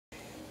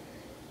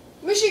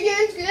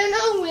Michigan's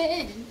gonna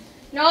win.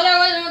 No, that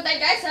wasn't what that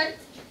guy said.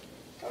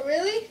 Oh,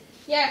 really?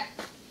 Yeah.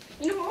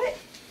 You know what?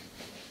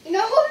 You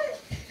know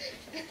what?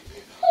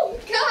 Oh,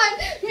 God.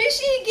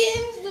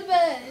 Michigan's the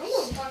best. I'm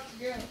going to talk to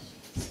girls.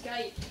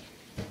 Skype.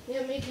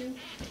 Yeah, me too.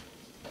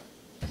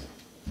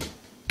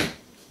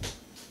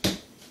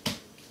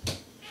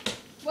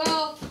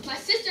 Well, my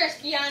sister has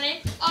to be on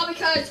it, all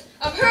because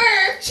of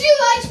her. She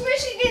likes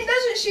Michigan,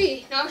 doesn't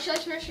she? No, she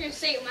likes Michigan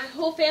State. My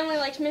whole family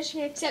likes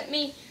Michigan except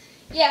me.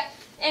 Yeah,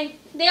 and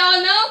they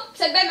all know,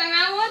 because I bet my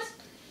mom once,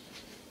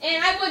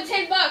 and I won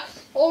 $10.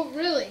 Oh,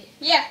 really?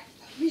 Yeah,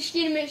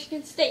 Michigan and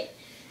Michigan State.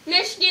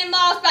 Michigan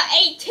lost by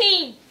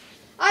 18.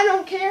 I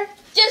don't care.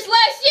 Just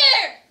last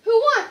year. Who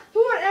won?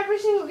 Who won every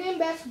single game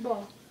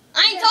basketball?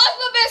 I ain't talking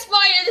about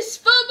basketball yet. This is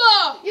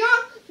football. You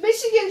know,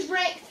 Michigan's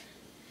ranked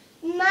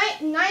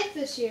ninth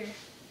this year.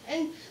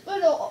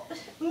 But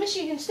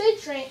Michigan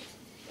State's ranked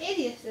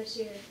 80th this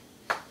year.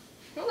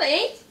 No, they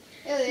ain't.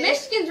 Yeah, they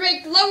Michigan's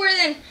ranked lower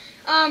than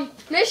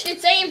Michigan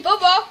State in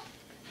football.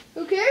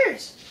 Who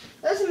cares?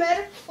 Doesn't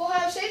matter.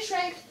 Ohio State's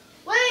ranked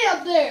way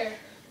up there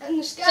in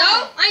the sky. So,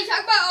 I ain't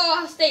talking about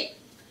Ohio State.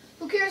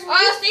 Who cares?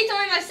 Ohio State's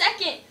only my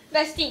second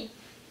best team.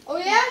 Oh,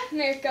 yeah?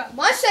 America.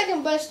 My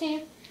second best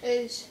team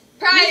is...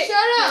 Pride. You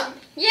shut up.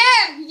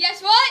 Yeah,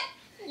 guess what?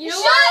 You know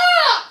Shut what?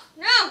 up.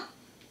 No.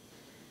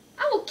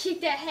 I will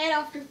kick that head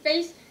off your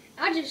face.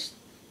 I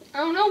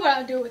don't know what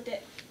I'll do with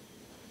it.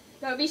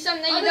 That'll be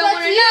something that you don't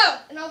want to know.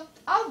 And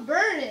I'll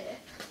burn it.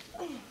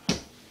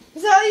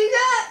 Is that all you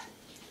got?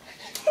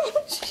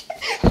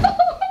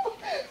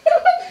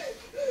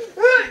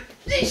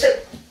 Jason!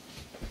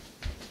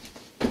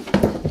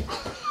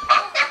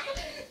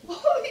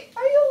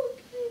 Are you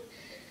okay?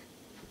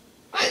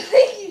 I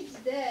think he's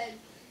dead.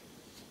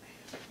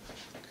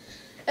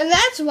 And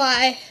that's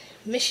why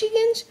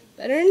Michigan's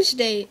better than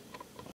State.